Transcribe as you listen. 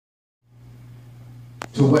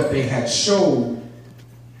to what they had showed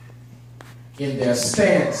in their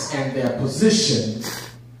stance and their position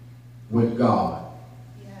with God.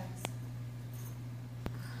 Yes.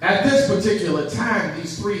 At this particular time,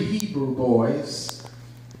 these three Hebrew boys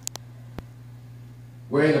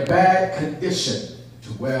were in a bad condition to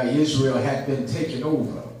where Israel had been taken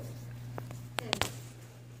over.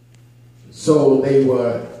 So they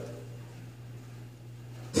were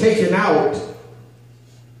taken out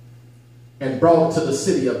and brought to the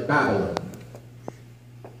city of Babylon.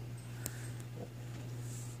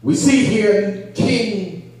 We see here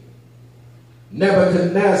King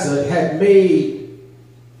Nebuchadnezzar had made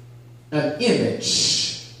an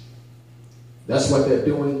image. That's what they're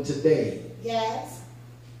doing today. Yes.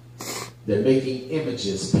 They're making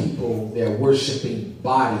images. People, they're worshiping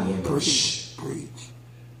body image. Preach.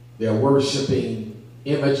 They're worshiping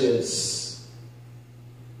images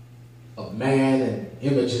of man and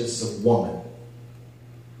images of woman.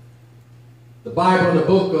 The Bible in the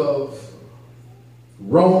book of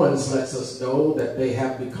Romans lets us know that they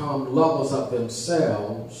have become lovers of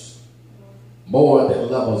themselves more than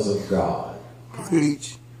lovers of God.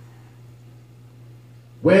 Preach.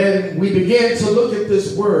 When we begin to look at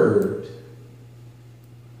this word,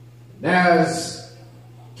 as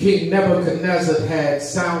King Nebuchadnezzar had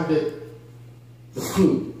sounded the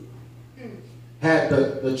flute, had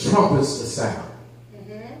the trumpets to sound,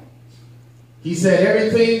 he said,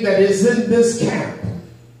 everything that is in this camp,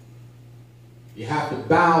 you have to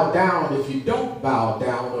bow down. If you don't bow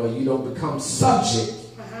down or you don't become subject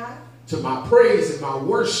to my praise and my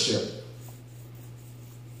worship,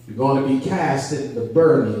 you're going to be cast in the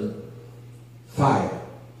burning fire.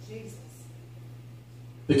 Jesus.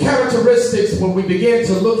 The characteristics, when we begin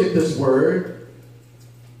to look at this word,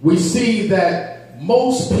 we see that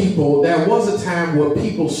most people, there was a time where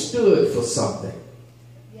people stood for something.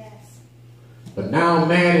 Yes. But now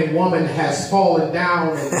man and woman has fallen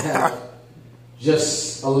down and have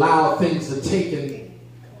just allowed things to take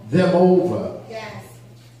them over. Yes.